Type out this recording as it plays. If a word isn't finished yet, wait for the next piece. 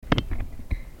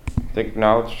think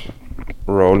now it's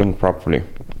rolling properly.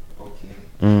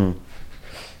 Okay.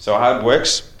 So how it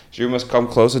works, you must come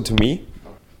closer to me.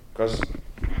 Because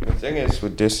the thing is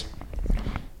with this,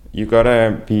 you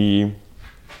gotta be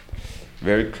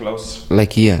very close.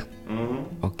 Like here?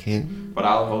 Mm-hmm. Okay. But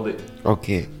I'll hold it.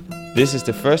 Okay. This is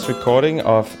the first recording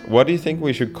of, what do you think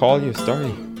we should call your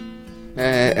story?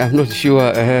 I'm not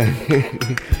sure.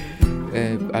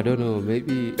 I don't know.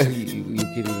 Maybe you can,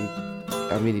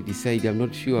 decide. I'm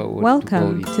not sure what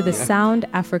Welcome to call it. to the Sound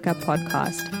Africa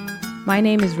podcast. My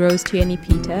name is Rose Tieni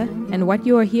Peter, and what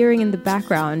you are hearing in the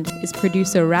background is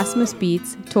producer Rasmus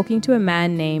Beats talking to a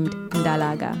man named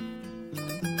Ndalaga.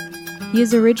 He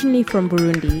is originally from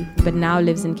Burundi, but now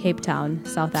lives in Cape Town,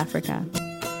 South Africa.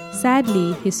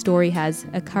 Sadly, his story has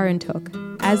a current hook,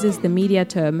 as is the media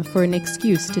term for an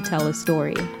excuse to tell a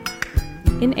story.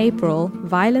 In April,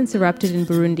 violence erupted in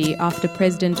Burundi after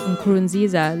President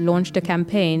Nkurunziza launched a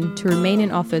campaign to remain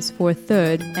in office for a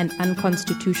third and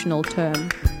unconstitutional term.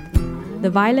 The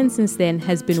violence since then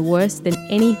has been worse than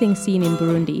anything seen in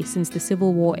Burundi since the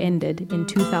civil war ended in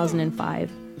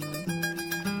 2005.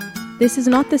 This is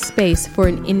not the space for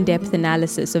an in-depth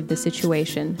analysis of the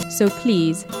situation, so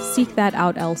please seek that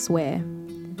out elsewhere.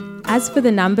 As for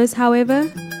the numbers, however,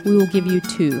 we will give you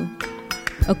two.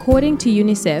 According to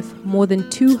UNICEF, more than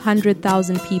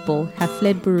 200,000 people have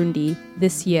fled Burundi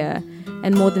this year,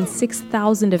 and more than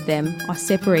 6,000 of them are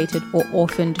separated or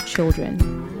orphaned children.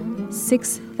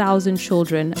 6,000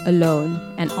 children alone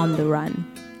and on the run.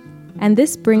 And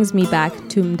this brings me back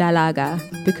to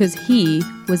Ndalaga, because he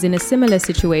was in a similar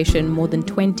situation more than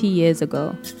 20 years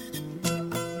ago.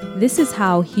 This is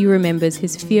how he remembers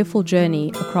his fearful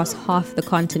journey across half the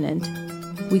continent.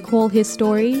 We call his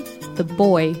story, The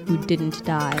Boy Who Didn't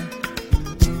Die.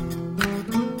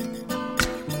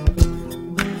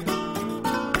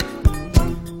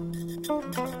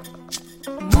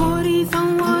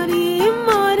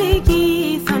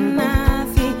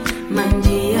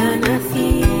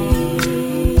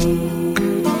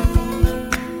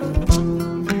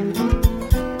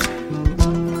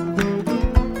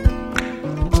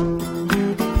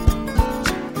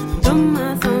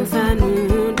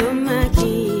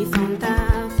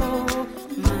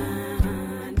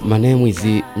 My name is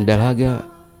Ndalaga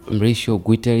Mrisho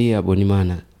Guitari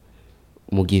Abonimana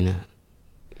Mugina.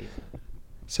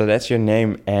 So that's your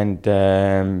name, and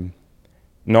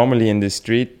normally in the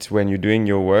street when you're doing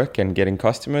your work and getting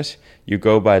customers, you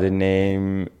go by the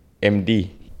name MD.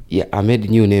 Yeah, I made a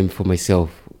new name for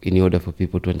myself in order for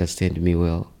people to understand me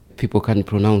well. People can't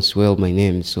pronounce well my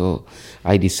name, so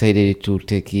I decided to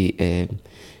take a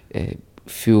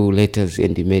few letters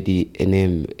and made a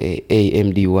name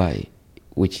AMDY,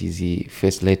 which is the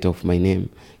first letter of my name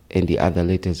and the other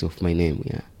letters of my name.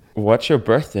 Yeah. What's your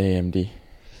birthday, MD?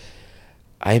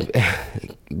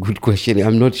 Good question.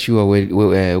 I'm not sure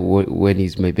when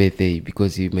is my birthday,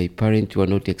 because my parents were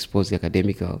not exposed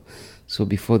academical. So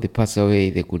before they passed away,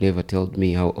 they could never tell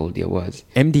me how old I was.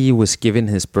 MD was given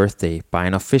his birthday by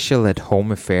an official at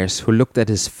Home Affairs who looked at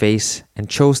his face and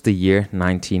chose the year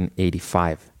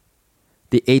 1985.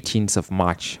 The 18th of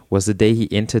March was the day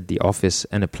he entered the office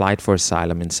and applied for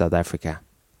asylum in South Africa.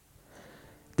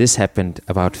 This happened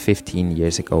about 15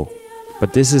 years ago.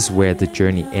 But this is where the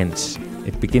journey ends.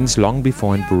 It begins long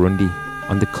before in Burundi,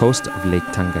 on the coast of Lake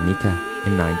Tanganyika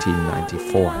in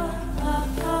 1994.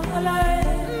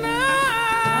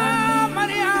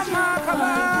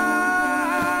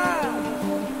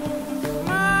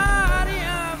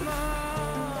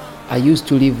 I used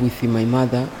to live with my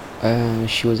mother.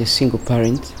 She was a single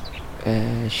parent.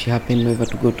 She happened never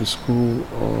to go to school,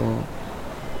 or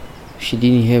she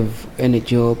didn't have any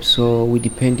job, so we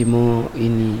depended more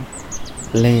in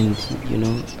land,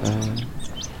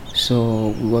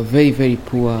 so we were very, very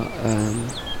poor.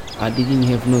 I didn't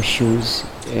have no shoes.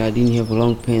 I didn't have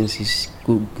long pants. It's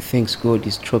good, thanks God,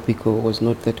 it's tropical. It was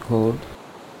not that cold.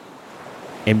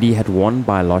 MD had one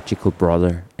biological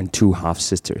brother and two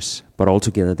half-sisters, but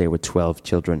altogether there were 12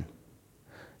 children.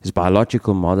 His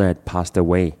biological mother had passed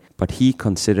away, but he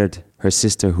considered her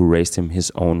sister who raised him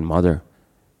his own mother.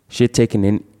 She had taken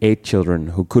in 8 children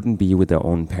who couldn't be with their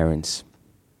own parents.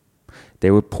 They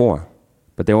were poor,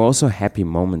 but there were also happy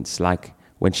moments, like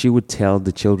when she would tell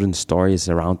the children stories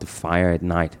around the fire at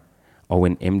night, or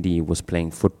when MD was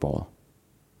playing football.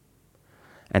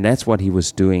 And that's what he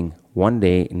was doing one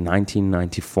day in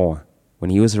 1994, when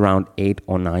he was around 8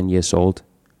 or 9 years old,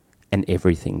 and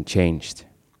everything changed.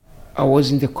 I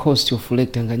was in the coast of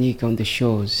Lake Tanganyika on the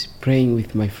shores, playing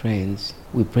with my friends.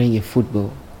 We're playing a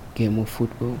game of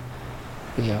football.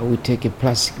 Yeah, we take a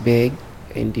plastic bag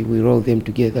and we roll them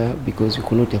together because we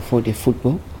could not afford a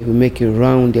football. We make it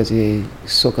round as a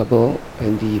soccer ball,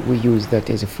 and we use that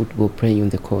as a football playing on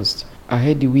the coast. I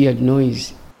heard a weird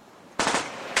noise,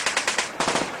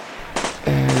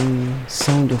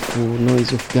 sound of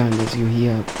noise of gun as you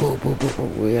hear, bo, bo, bo,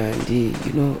 bo,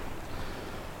 and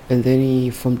and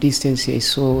then from distance I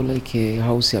saw like a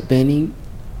house burning.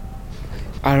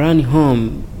 I ran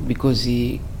home because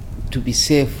to be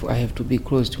safe, I have to be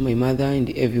close to my mother, and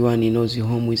everyone knows the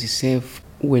home is safe.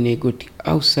 When I got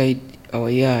outside our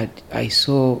yard, I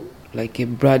saw like a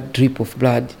drip of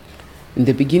blood. In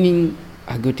the beginning,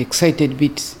 I got excited a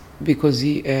bit because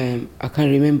I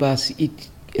can't remember us eat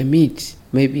a meat.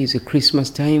 Maybe it's a Christmas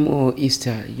time or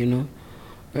Easter,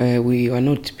 we are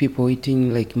not people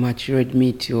eating like much red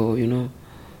meat or,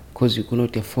 because we could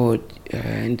not afford.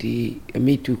 And the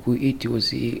meat we could eat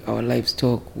was our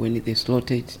livestock when they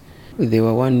slaughtered. There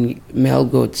were one male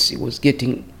goats, it was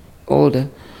getting older,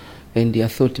 and I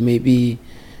thought maybe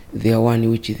they are one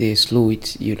which they slew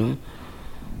it,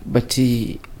 But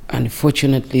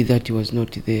unfortunately that was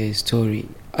not the story.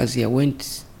 As I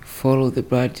went, follow the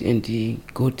blood, and he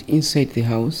got inside the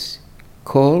house,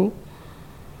 call,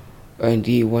 and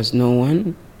he was no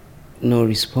one, no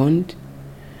respond.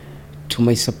 To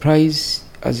my surprise,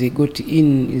 as I got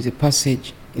in the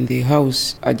passage in the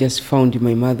house, I just found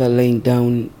my mother laying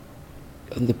down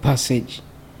on the passage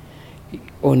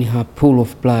on her pool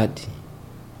of blood.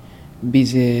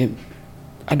 Busy,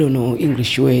 I don't know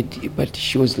English word, but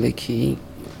she was like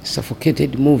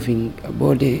suffocated, moving her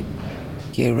body.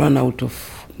 I ran out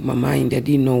of my mind. I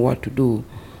didn't know what to do.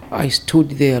 I stood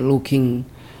there looking,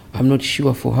 I'm not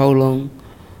sure for how long.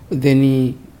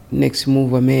 Then next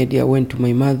move I made, I went to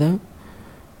my mother.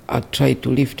 I tried to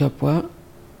lift up her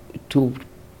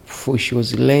for she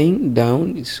was laying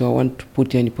down, so I want to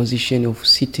put her in a position of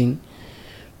sitting.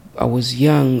 I was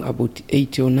young, about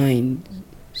 8 or 9,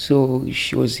 so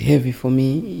she was heavy for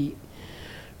me.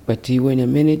 But when I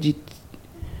managed it,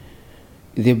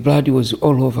 the blood was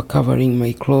all over covering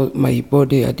my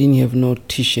body. I didn't have no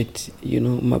t-shirt,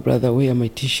 my brother wear my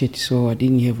t-shirt, so I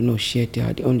didn't have no shirt, I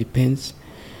had only pants.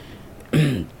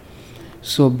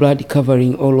 So blood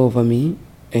covering all over me,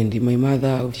 and my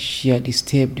mother, she had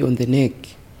stabbed on the neck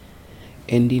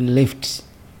and in left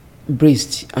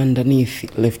breast,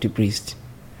 underneath left breast.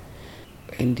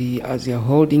 And as you're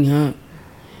holding her,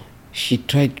 she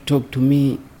tried to talk to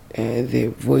me.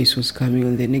 The voice was coming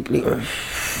on the neck, like,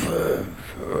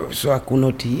 so I could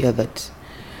not hear that,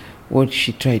 what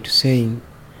she tried to say.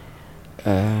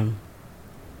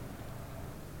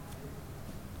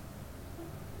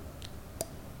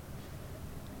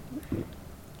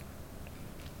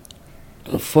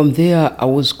 From there, I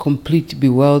was completely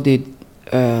bewildered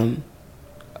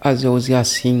as I was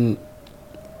asking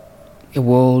a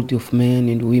world of men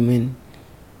and women,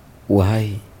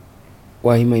 why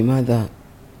my mother?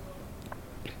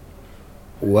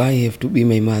 Why have to be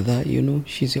my mother?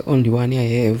 She's the only one I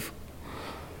have.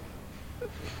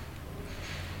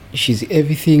 She's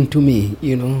everything to me,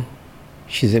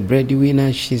 She's a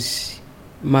breadwinner, she's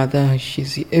mother,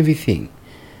 she's everything.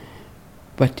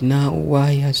 But now,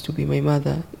 why has to be my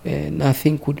mother?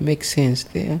 Nothing could make sense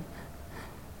there.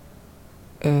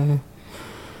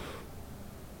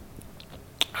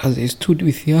 As I stood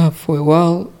with her for a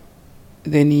while,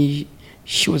 then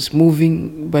she was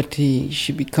moving, but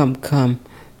she became calm.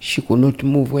 She could not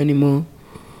move anymore.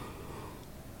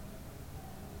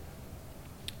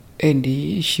 And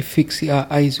she fixed her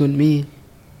eyes on me.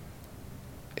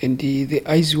 And the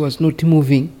eyes was not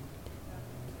moving.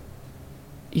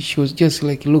 She was just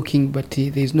like looking, but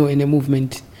there's no any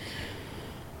movement.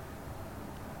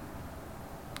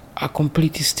 I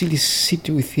completely still sit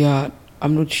with her.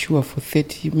 I'm not sure for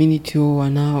 30 minutes or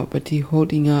an hour, but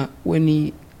holding her.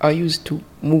 When I used to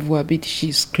move her a bit,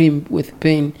 she screamed with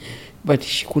pain, but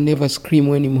she could never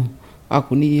scream anymore. I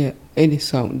couldn't hear any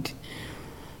sound.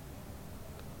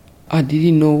 I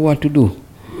didn't know what to do.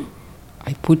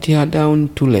 I put her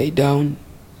down to lay down.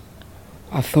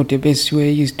 I thought the best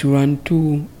way is to run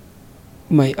to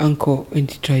my uncle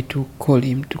and try to call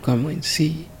him to come and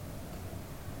see.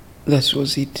 That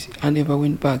was it. I never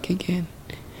went back again.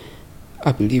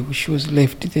 I believe she was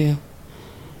left there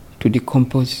to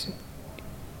decompose.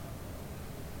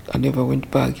 I never went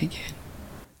back again.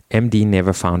 MD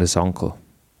never found his uncle.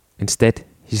 Instead,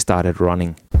 he started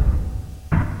running.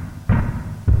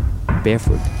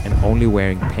 Barefoot and only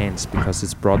wearing pants because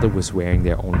his brother was wearing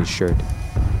their only shirt.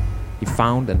 He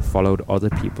found and followed other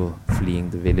people fleeing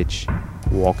the village,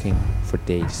 walking for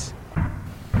days.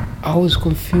 I was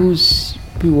confused,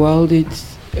 bewildered.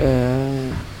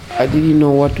 I I didn't know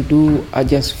what to do. I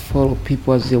just follow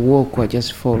people as they walk. I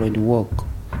just follow and walk.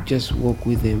 Just walk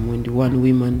with them. When the one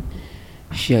woman,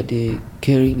 she had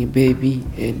carrying a baby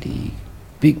and a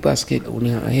big basket on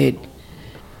her head.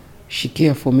 She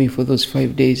cared for me for those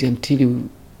 5 days until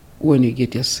when we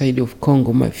get outside of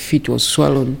Congo, my feet was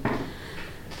swollen.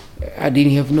 I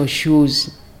didn't have no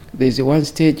shoes. There's a one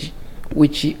stage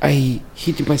which I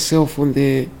hit myself on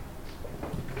the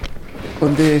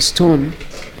stone,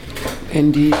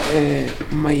 and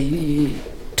my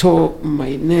toe,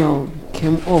 my nail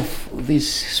came off,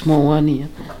 this small one here.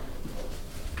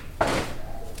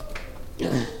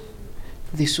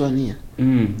 This one here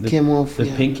came off. The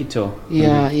pinky toe.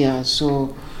 Yeah.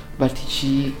 So, but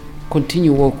she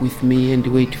continued walk with me and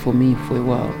wait for me for a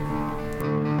while.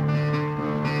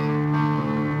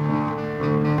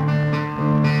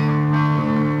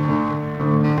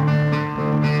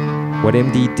 What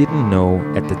MD didn't know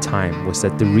at the time was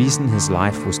that the reason his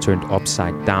life was turned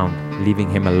upside down, leaving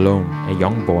him alone, a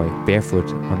young boy,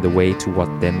 barefoot, on the way to what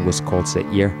then was called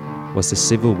Zaire, was the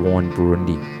civil war in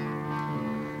Burundi.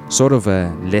 Sort of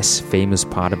a less famous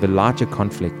part of a larger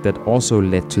conflict that also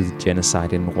led to the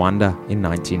genocide in Rwanda in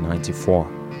 1994.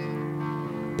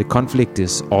 The conflict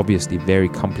is obviously very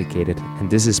complicated, and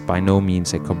this is by no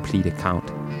means a complete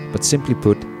account, but simply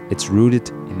put, it's rooted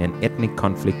in an ethnic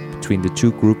conflict between the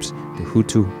two groups, the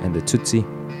Hutu and the Tutsi,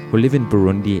 who live in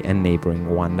Burundi and neighboring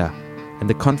Rwanda. And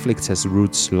the conflict has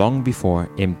roots long before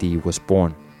MD was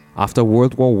born. After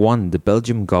World War I, the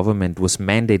Belgian government was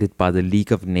mandated by the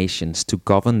League of Nations to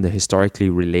govern the historically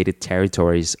related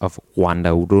territories of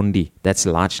Rwanda-Urundi. That's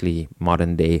largely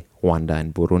modern-day Rwanda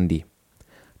and Burundi.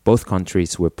 Both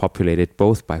countries were populated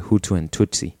both by Hutu and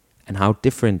Tutsi, and how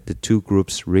different the two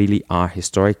groups really are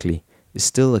historically is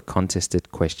still a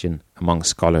contested question among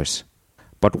scholars.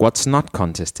 But what's not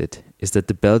contested is that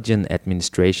the Belgian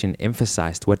administration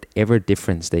emphasized whatever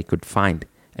difference they could find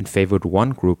and favored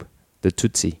one group, the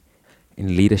Tutsi,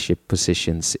 in leadership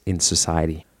positions in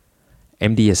society.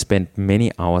 MD has spent many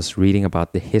hours reading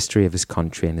about the history of his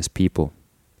country and his people.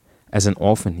 As an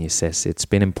orphan, he says, it's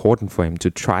been important for him to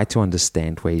try to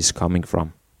understand where he's coming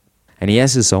from. And he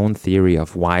has his own theory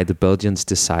of why the Belgians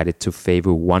decided to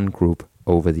favor one group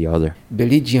over the other.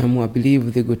 Belgium, I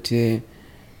believe they got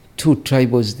two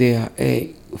tribes there,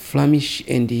 Flemish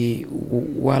and the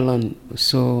Walloon.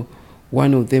 So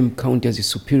one of them counted as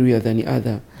superior than the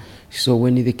other. So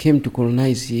when they came to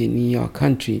colonize in our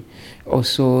country,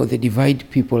 also they divide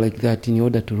people like that in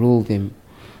order to rule them.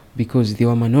 Because they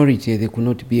were minority, they could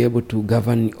not be able to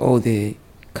govern all the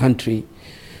country.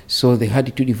 So they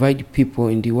had to divide people,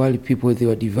 and the while people they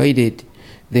were divided,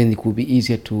 then it could be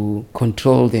easier to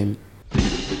control them.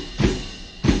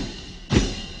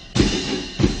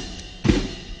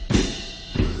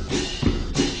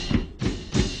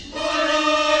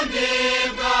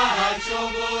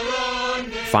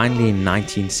 Finally, in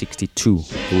 1962,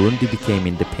 Burundi became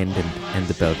independent and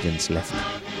the Belgians left.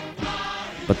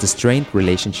 But the strained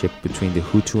relationship between the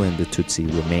Hutu and the Tutsi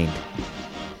remained.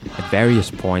 At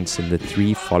various points in the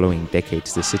 3 following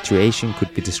decades, the situation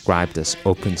could be described as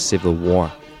open civil war,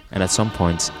 and at some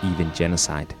points even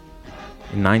genocide.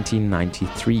 In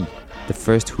 1993, the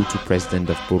first Hutu president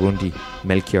of Burundi,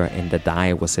 Melchior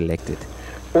Ndadaye, was elected.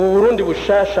 Uburundi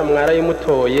bushasha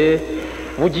mwarayimutoye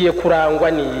bugiye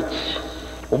kurangwa n'iki?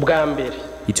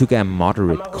 He took a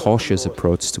moderate, cautious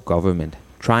approach to government,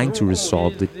 trying to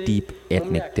resolve the deep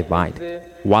ethnic divide,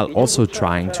 while also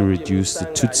trying to reduce the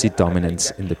Tutsi dominance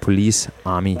in the police,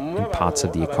 army, and parts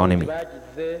of the economy.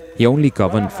 He only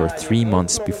governed for 3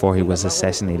 months before he was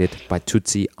assassinated by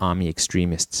Tutsi army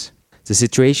extremists. The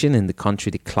situation in the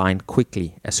country declined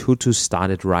quickly as Hutus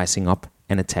started rising up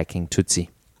and attacking Tutsi.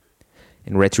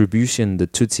 In retribution, the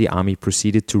Tutsi army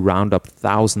proceeded to round up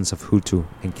thousands of Hutu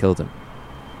and kill them.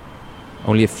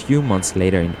 Only a few months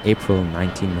later, in April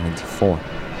 1994,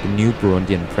 the new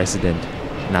Burundian president,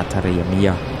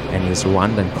 Ntaryamira, and his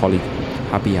Rwandan colleague,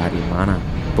 Habyarimana,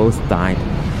 both died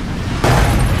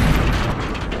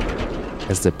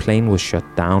as the plane was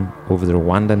shot down over the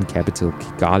Rwandan capital,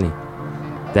 Kigali.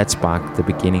 That sparked the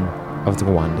beginning of the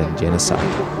Rwandan genocide.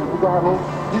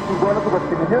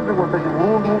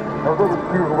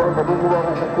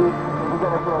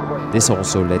 This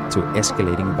also led to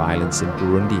escalating violence in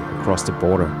Burundi across the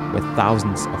border, where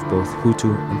thousands of both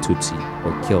Hutu and Tutsi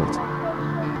were killed.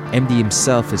 MD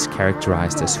himself is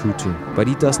characterized as Hutu, but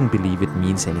he doesn't believe it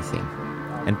means anything.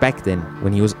 And back then,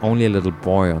 when he was only a little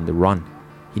boy on the run,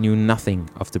 he knew nothing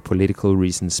of the political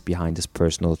reasons behind his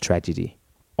personal tragedy.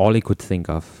 All he could think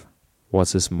of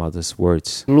was his mother's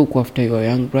words. Look after your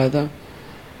young brother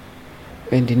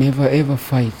and never ever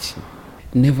fight.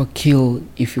 Never kill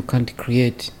if you can't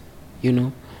create. you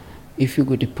know. If you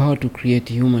got the power to create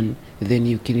human, then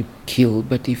you can kill.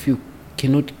 But if you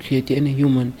cannot create any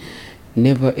human,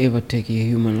 never ever take a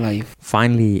human life.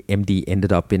 Finally, MD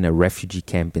ended up in a refugee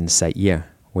camp in Zaire,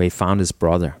 where he found his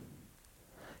brother.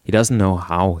 He doesn't know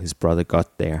how his brother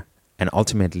got there, and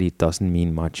ultimately it doesn't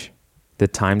mean much. The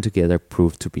time together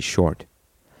proved to be short,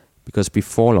 because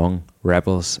before long,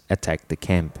 rebels attacked the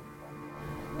camp.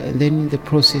 And then in the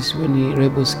process, when the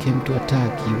rebels came to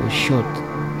attack, he was shot.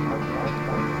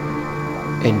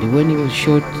 And when he was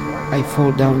shot, I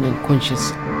fall down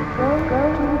unconscious.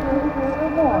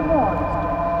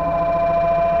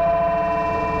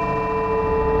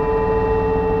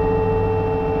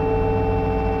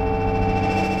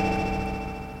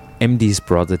 MD's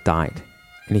brother died,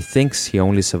 and he thinks he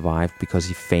only survived because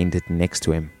he fainted next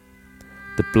to him.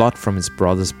 The blood from his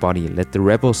brother's body led the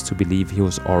rebels to believe he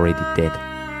was already dead.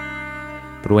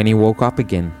 But when he woke up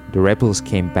again, the rebels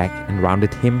came back and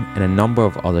rounded him and a number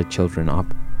of other children up.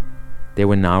 They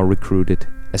were now recruited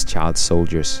as child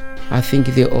soldiers. I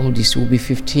think the oldest will be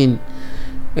 15,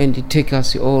 and they take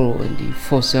us all and they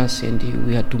force us, and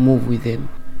we had to move with them.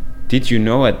 Did you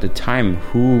know at the time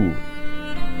who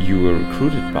you were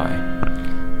recruited by?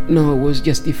 No, it was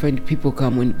just different people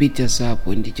come and beat us up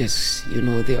when they just,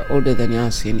 they're older than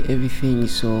us and everything.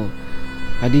 So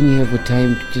I didn't have a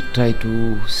time to try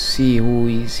to see who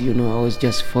is, I was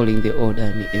just following the order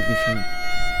and everything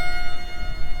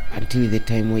until the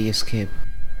time we escaped.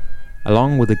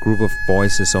 Along with a group of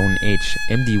boys his own age,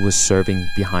 MD was serving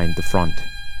behind the front.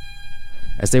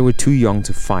 As they were too young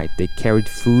to fight, they carried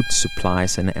food,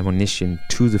 supplies and ammunition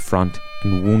to the front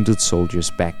and wounded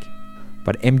soldiers back.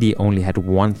 But MD only had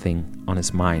one thing on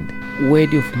his mind.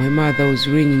 Word of my mother was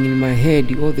ringing in my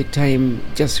head all the time.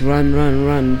 Just run, run,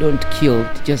 run, don't kill,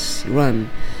 just run.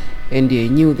 And I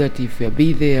knew that if I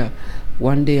be there,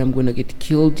 one day I'm going to get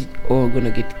killed or I'm going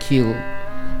to get killed.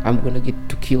 I'm going to get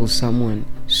to kill someone.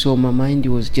 So my mind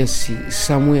was just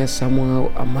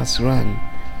somehow I must run.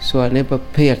 So I never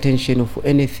pay attention of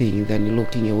anything than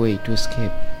looking away to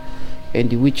escape.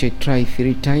 And which I tried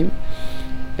 3 times.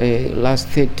 Last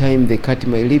 3rd time they cut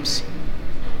my lips.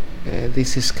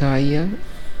 This is scar here.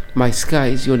 My scar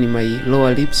is only my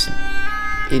lower lips,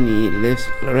 in the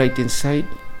right hand side.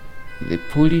 They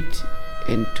pulled it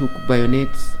and took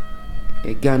bayonets,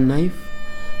 a gun knife,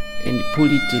 and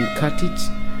pulled it and cut it.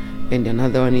 And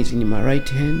another one is in my right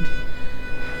hand,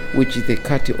 which they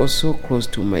cut also close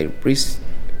to my wrist.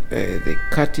 They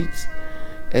cut it,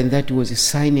 and that was a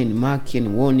sign and mark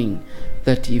and warning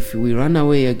that if we run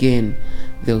away again,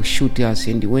 they'll shoot us.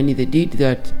 And when they did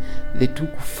that, they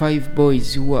took 5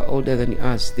 boys who were older than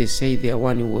us. They say they are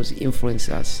one who was influenced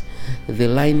us. They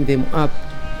lined them up,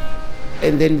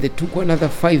 and then they took another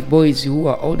 5 boys who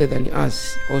were older than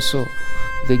us also.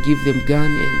 They give them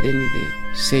gun, and then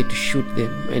they say to shoot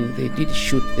them, and they did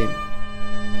shoot them.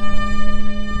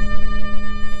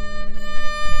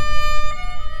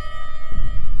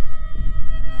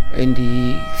 And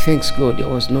thanks God I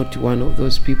was not one of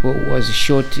those people who was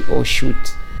shot or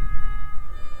shoot.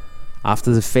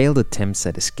 After the failed attempts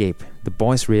at escape, the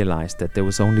boys realized that there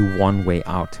was only one way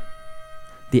out.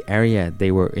 The area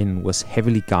they were in was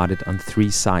heavily guarded on 3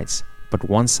 sides, but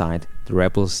one side the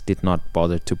rebels did not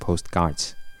bother to post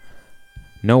guards.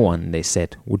 No one, they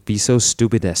said, would be so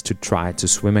stupid as to try to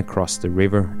swim across the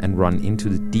river and run into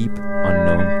the deep,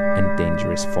 unknown and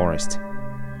dangerous forest.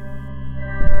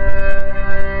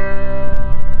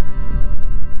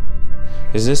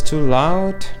 Is this too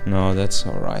loud? No, that's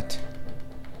all right.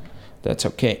 That's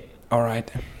okay. All right.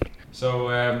 So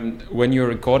when you're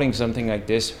recording something like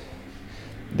this,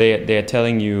 they're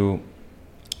telling you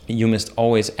must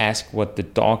always ask what the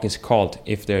dog is called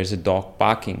if there's a dog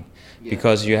barking,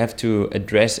 because you have to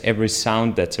address every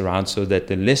sound that's around so that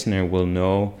the listener will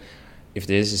know if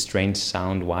there's a strange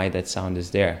sound, why that sound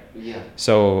is there. Yeah.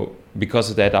 So because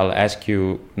of that, I'll ask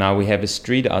you, now we have a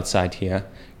street outside here.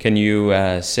 Can you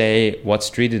say what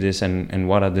street it is and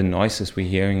what are the noises we're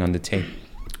hearing on the tape?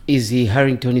 Is the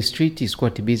Harrington Street is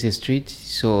quite a busy street,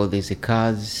 so there's the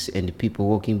cars and people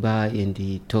walking by and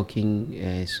the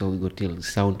talking. So we got the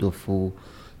sound of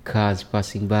cars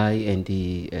passing by and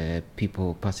the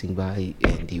people passing by,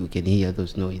 and you can hear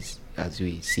those noises as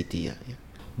we sit here. Yeah.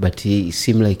 But it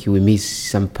seems like we miss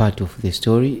some part of the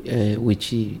story,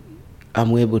 which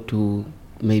I'm able to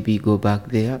maybe go back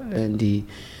there, and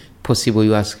possible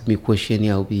you ask me a question,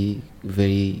 it'll be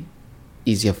very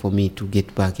easier for me to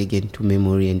get back again to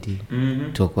memory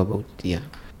and talk about, yeah.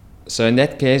 So in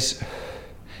that case,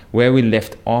 where we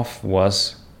left off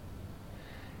was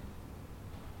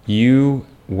you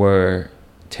were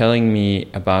telling me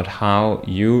about how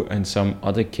you and some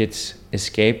other kids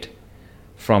escaped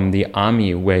from the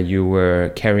army where you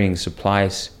were carrying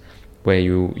supplies, where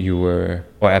you were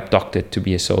or abducted to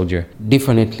be a soldier?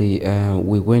 Definitely,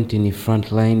 we went in the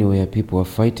front line where people were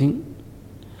fighting.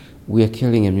 We are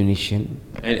carrying ammunition.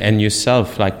 And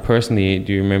yourself, like personally,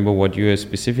 do you remember what you were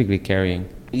specifically carrying?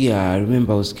 Yeah, I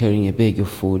remember I was carrying a bag of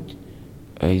food,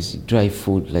 it's dry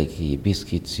food like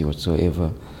biscuits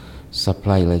whatsoever,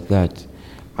 supply like that.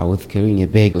 I was carrying a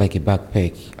bag like a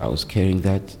backpack. I was carrying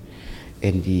that,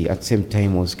 and at the same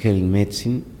time I was carrying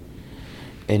medicine.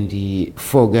 And the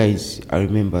 4 guys, I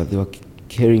remember they were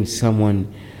carrying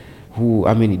someone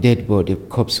a dead body, a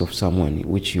corpse of someone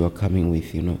which you are coming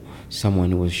with,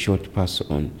 someone who was shot, passed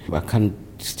on. I can't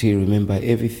still remember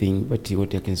everything, but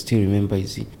what I can still remember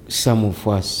is some of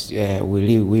us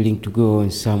were willing to go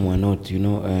and some were not,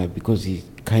 because we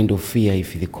kind of fear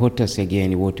if they caught us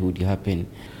again, what would happen.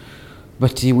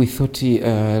 But we thought,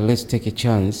 let's take a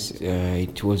chance.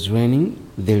 It was raining,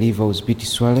 the river was a bit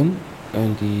swollen,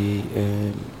 and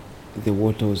the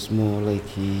water was more like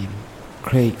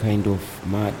clay kind of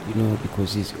mud,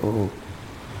 because it's all.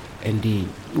 And it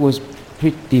was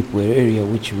pretty deep area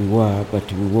which we were,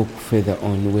 but we walked further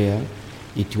on where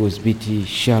it was a bit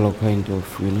shallow kind of,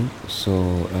 So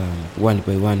one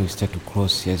by one we start to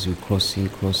cross. As we crossing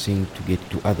to get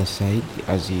to other side.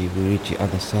 As we reach the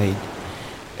other side,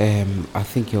 I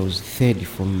think I was third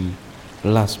from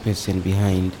last person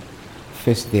behind.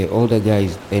 First the older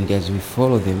guys, and as we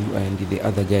follow them, and the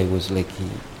other guy was like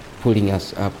pulling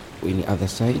us up in the other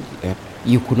side.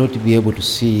 You could not be able to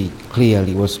see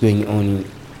clearly what's going on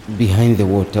behind the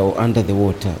water or under the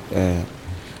water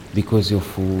because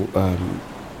of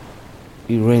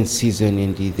rain season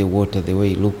and the water, the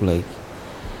way it looked like.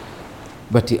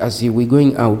 But as we were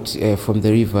going out from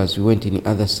the rivers, we went in the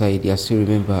other side. I still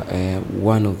remember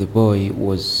one of the boy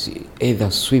was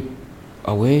either swept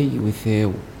away with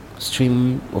a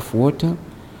stream of water,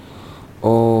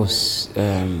 or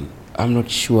I'm not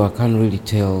sure, I can't really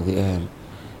tell,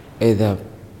 either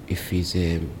if he's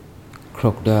a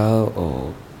crocodile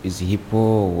or is a hippo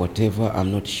or whatever,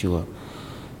 I'm not sure.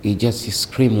 He just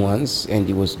screamed once and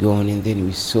he was gone, and then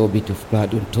we saw a bit of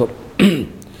blood on top.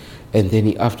 And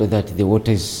then after that the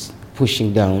water is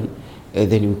pushing down,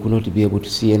 and then we could not be able to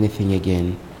see anything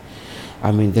again.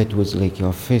 That was like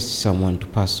our first someone to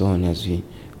pass on as we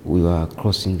were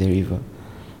crossing the river.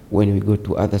 When we go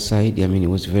to other side, it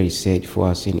was very sad for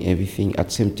us and everything. At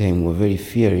the same time, we were very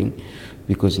fearing,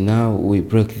 because now we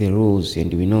break the rules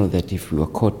and we know that if we were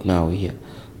caught now here,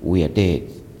 we are dead.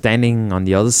 Standing on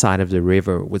the other side of the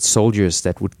river with soldiers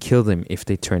that would kill them if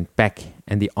they turned back,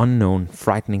 and the unknown,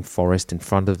 frightening forest in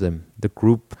front of them, the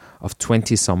group of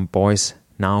 20-some boys,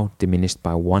 now diminished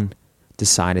by 1,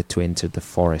 decided to enter the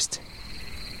forest.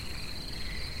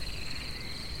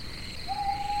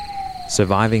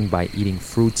 Surviving by eating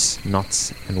fruits,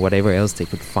 nuts, and whatever else they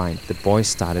could find, the boys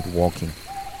started walking.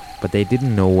 But they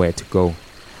didn't know where to go,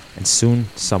 and soon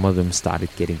some of them started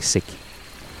getting sick.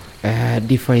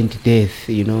 Different death,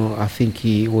 I think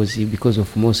it was because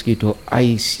of mosquito. I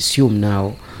assume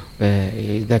now,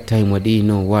 that time I didn't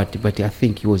know what, but I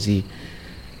think it was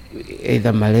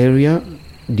either malaria,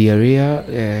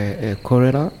 diarrhea,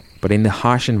 cholera. But in the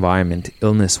harsh environment,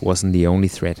 illness wasn't the only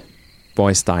threat.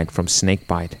 Boys died from snake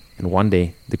bite, and one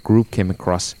day the group came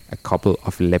across a couple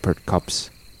of leopard cubs.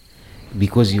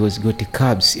 Because he was got the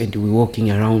cubs, and we were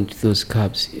walking around those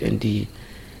cubs, and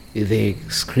they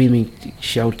screaming,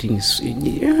 shouting,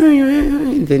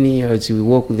 and then as we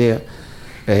walk there,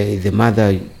 the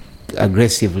mother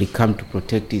aggressively come to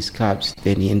protect his cubs.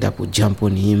 Then he end up with jump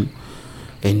on him,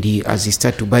 and as he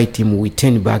start to bite him, we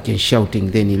turn back and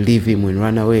shouting. Then he leave him and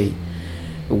run away.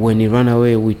 When he ran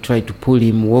away, we tried to pull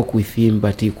him, walk with him,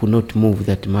 but he could not move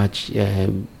that much.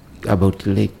 About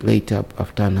later,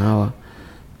 after an hour,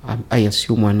 I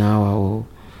assume 1 hour or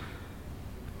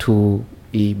 2,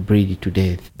 he breathed to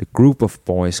death. The group of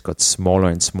boys got smaller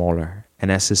and smaller, and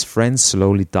as his friends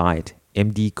slowly died,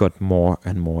 MD got more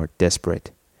and more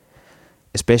desperate.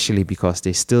 Especially because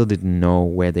they still didn't know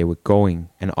where they were going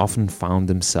and often found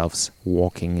themselves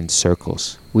walking in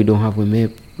circles. We don't have a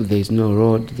map, there's no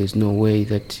road, there's no way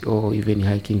that, or even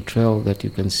hiking trail that you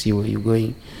can see where you're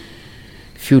going.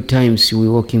 Few times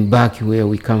we're walking back where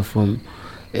we come from,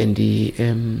 and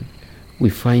we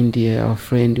find our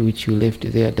friend which we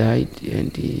left there died,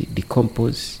 and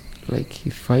decomposed, like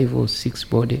 5 or 6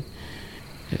 body,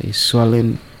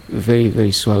 swollen, very,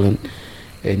 very swollen,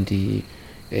 and the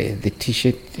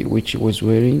t-shirt which he was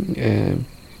wearing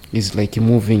is like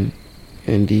moving,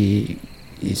 and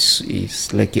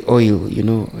it's like oil,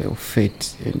 of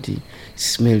fat, and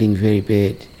smelling very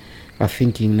bad. I'm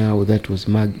thinking now that was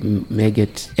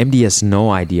maggot. MD has no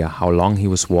idea how long he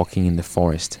was walking in the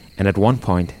forest, and at one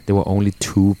point there were only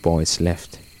 2 boys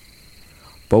left.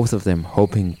 Both of them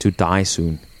hoping to die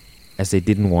soon, as they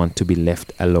didn't want to be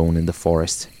left alone in the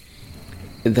forest.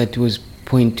 That was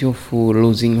point of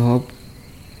losing hope.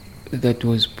 That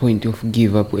was point of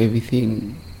give up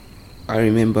everything. I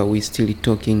remember we still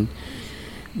talking,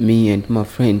 me and my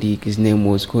friend, his name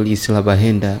was called Isla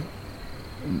Bahenda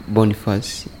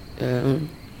Boniface.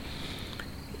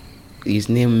 His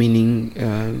name meaning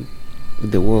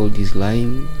the world is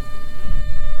lying.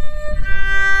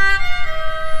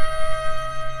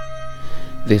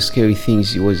 The scary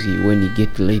things was when you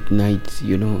get late night,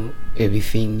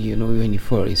 everything, when you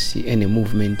forest, any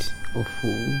movement of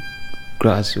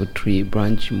grass or tree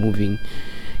branch moving,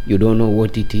 you don't know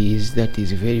what it is. That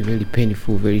is very, very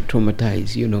painful, very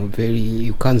traumatized,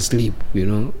 you can't sleep,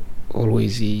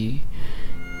 always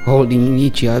holding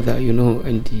each other,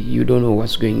 and you don't know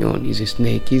what's going on. Is a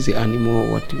snake, is an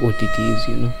animal, what it is,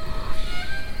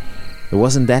 It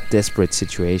was in that desperate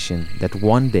situation that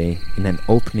one day, in an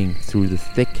opening through the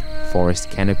thick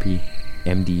forest canopy,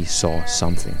 MD saw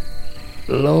something.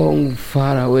 Long,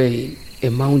 far away, a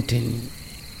mountain.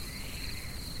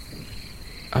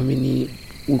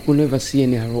 We could never see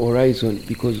any horizon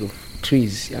because of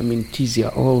trees. Trees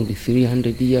are old,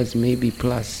 300 years maybe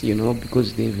plus,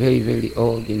 because they're very, very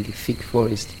old in the thick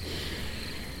forest.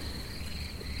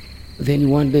 Then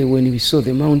one day when we saw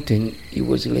the mountain, it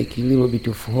was like a little bit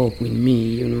of hope in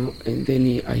me, and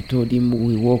then I told him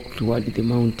we walk toward the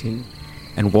mountain.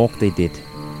 And walk they did,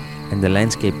 and the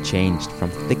landscape changed from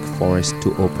thick forest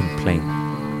to open plain.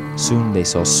 Soon they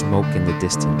saw smoke in the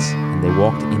distance, and they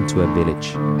walked into a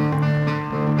village.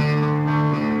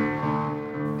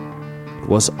 It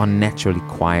was unnaturally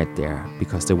quiet there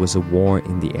because there was a war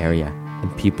in the area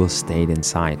and people stayed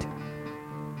inside.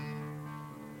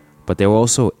 But there were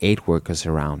also aid workers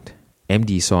around.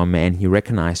 MD saw a man he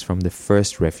recognized from the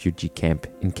first refugee camp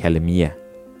in Kalemie.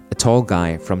 A tall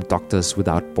guy from Doctors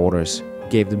Without Borders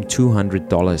gave them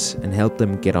 $200 and helped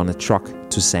them get on a truck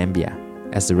to Zambia,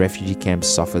 as the refugee camp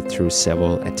suffered through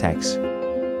several attacks.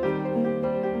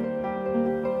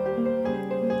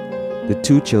 The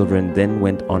 2 children then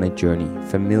went on a journey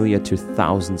familiar to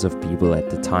thousands of people at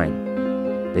the time.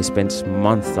 They spent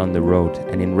months on the road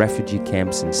and in refugee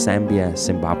camps in Zambia,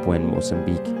 Zimbabwe and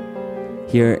Mozambique.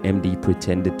 Here MD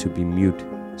pretended to be mute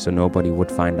so nobody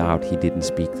would find out he didn't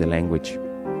speak the language.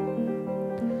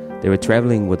 They were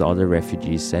traveling with other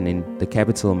refugees, and in the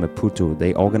capital Maputo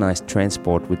they organized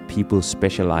transport with people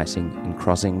specializing in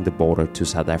crossing the border to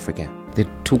South Africa. They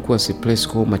took us a place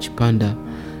called Machipanda,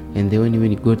 and then when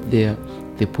we got there,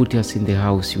 they put us in the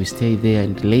house. We stayed there,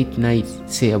 and late night,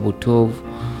 say about 12,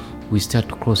 we start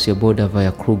to cross the border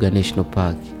via Kruger National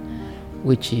Park,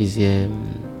 which is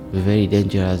very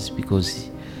dangerous because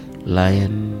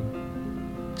lion,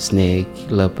 snake,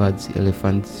 leopards,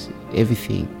 elephants,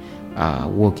 everything are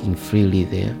walking freely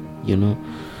there,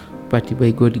 But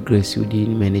by God's grace, we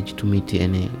didn't manage to meet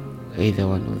either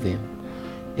one of them.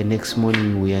 The next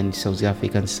morning, we are on the South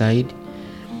African side.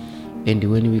 And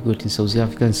when we got in South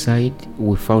African side,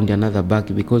 we found another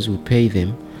bag because we pay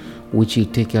them, which will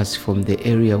take us from the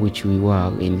area which we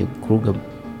were in the Kruger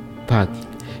Park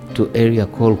to area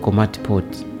called Komati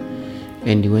Port.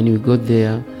 And when we got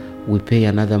there, we pay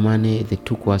another money. They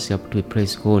took us up to a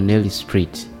place called Nelly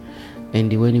Street.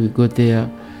 And when we got there,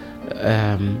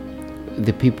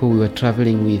 the people we were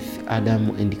traveling with,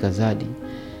 Adam and Kazadi,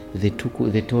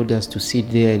 they told us to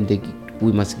sit there and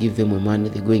we must give them money.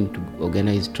 They're going to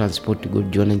organize transport to go to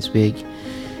Johannesburg.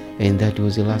 And that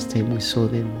was the last time we saw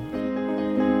them.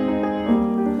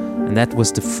 And that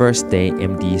was the first day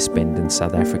MD spent in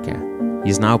South Africa.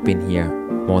 He's now been here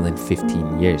more than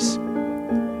 15 years.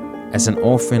 As an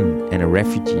orphan and a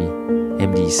refugee,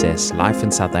 MD says life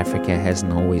in South Africa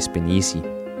hasn't always been easy.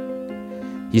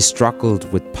 He struggled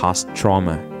with past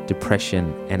trauma,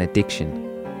 depression and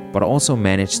addiction, but also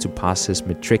managed to pass his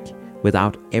matric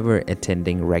without ever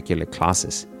attending regular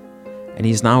classes. And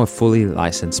he's now a fully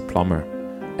licensed plumber.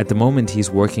 At the moment,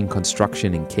 he's working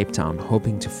construction in Cape Town,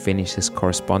 hoping to finish his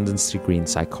correspondence degree in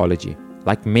psychology.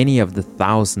 Like many of the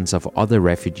thousands of other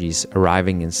refugees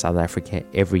arriving in South Africa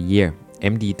every year,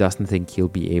 MD doesn't think he'll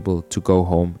be able to go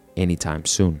home anytime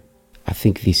soon. I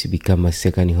think this will become my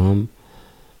second home,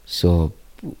 so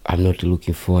I'm not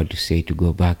looking forward to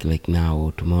go back like now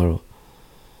or tomorrow.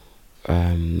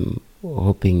 I'm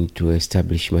hoping to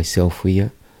establish myself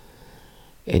here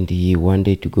and one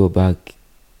day to go back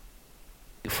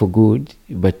for good,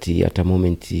 but at the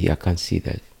moment I can't see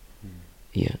that.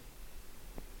 Yeah.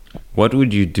 What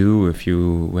would you do if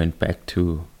you went back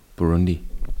to Burundi?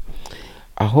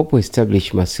 I hope to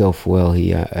establish myself well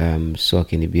here, so I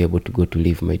can be able to go to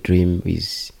live my dream.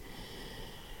 Is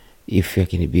if I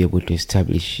can be able to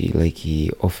establish like a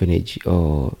orphanage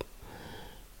or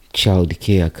child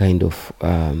care kind of,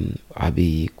 I'll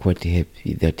be quite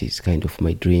happy. That is kind of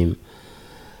my dream.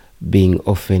 Being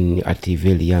orphan at a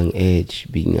very young age,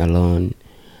 being alone,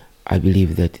 I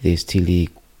believe that there's still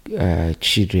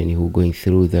children who are going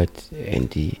through that,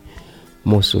 and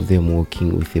most of them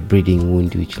walking with a bleeding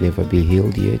wound which never been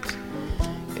healed yet.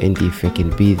 And if I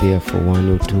can be there for one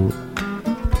or two,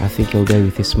 I think I'll die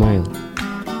with a smile.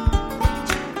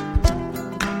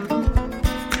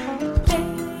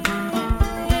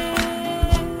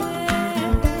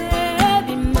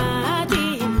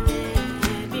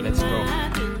 Let's go.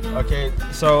 Okay,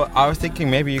 so I was thinking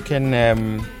maybe you can,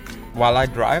 while I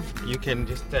drive, you can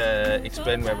just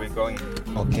explain where we're going.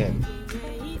 Okay.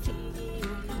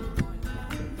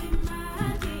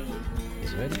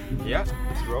 Yeah,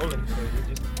 it's rolling. So you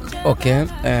just... Okay,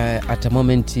 at the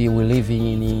moment we're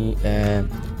living in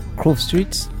Clove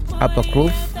Street, Upper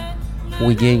Clove.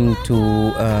 We're going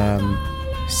to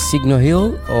Signal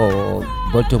Hill or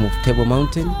bottom of Table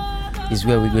Mountain is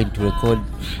where we're going to record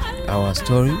our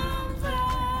story.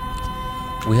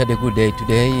 We had a good day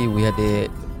today. We had a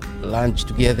lunch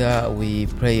together. We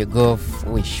play a golf.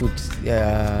 We shoot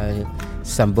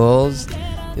some balls.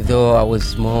 Though I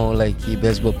was more like a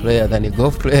baseball player than a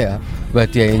golf player,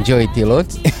 but I enjoyed it a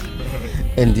lot.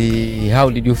 And how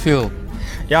did you feel?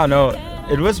 Yeah, no,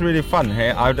 it was really fun.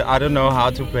 Hey, I don't know how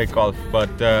to play golf, but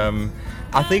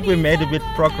I think we made a bit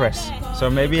progress. So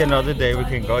maybe another day we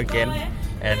can go again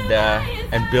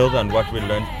and build on what we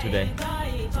learned today.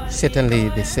 Certainly,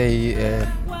 they say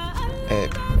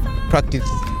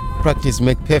practice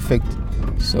make perfect.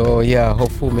 So yeah,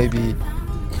 hopefully maybe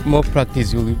more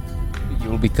practice you'll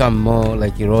become more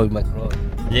like a Roy McIlroy.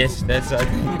 Yes, that's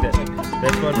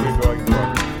what we're going for.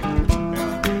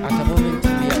 At the moment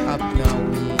we are up now,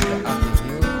 we are up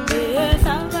the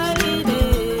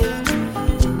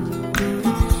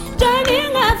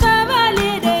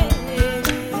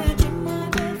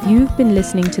hill. You've been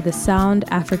listening to the Sound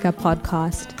Africa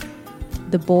podcast,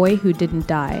 The Boy Who Didn't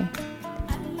Die.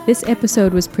 This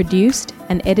episode was produced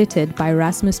and edited by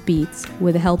Rasmus Beats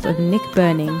with the help of Nick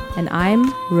Burning, and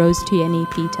I'm Rose Tuyeni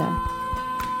Peter.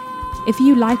 If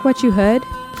you like what you heard,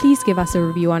 please give us a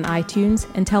review on iTunes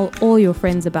and tell all your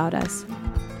friends about us.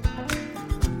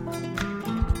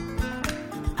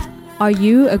 Are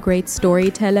you a great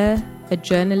storyteller, a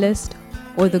journalist,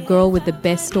 or the girl with the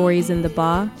best stories in the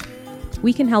bar?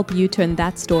 We can help you turn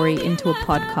that story into a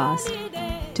podcast.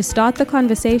 To start the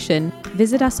conversation,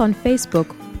 visit us on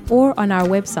Facebook or on our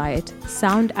website,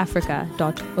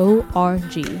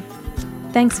 soundafrica.org.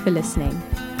 Thanks for listening.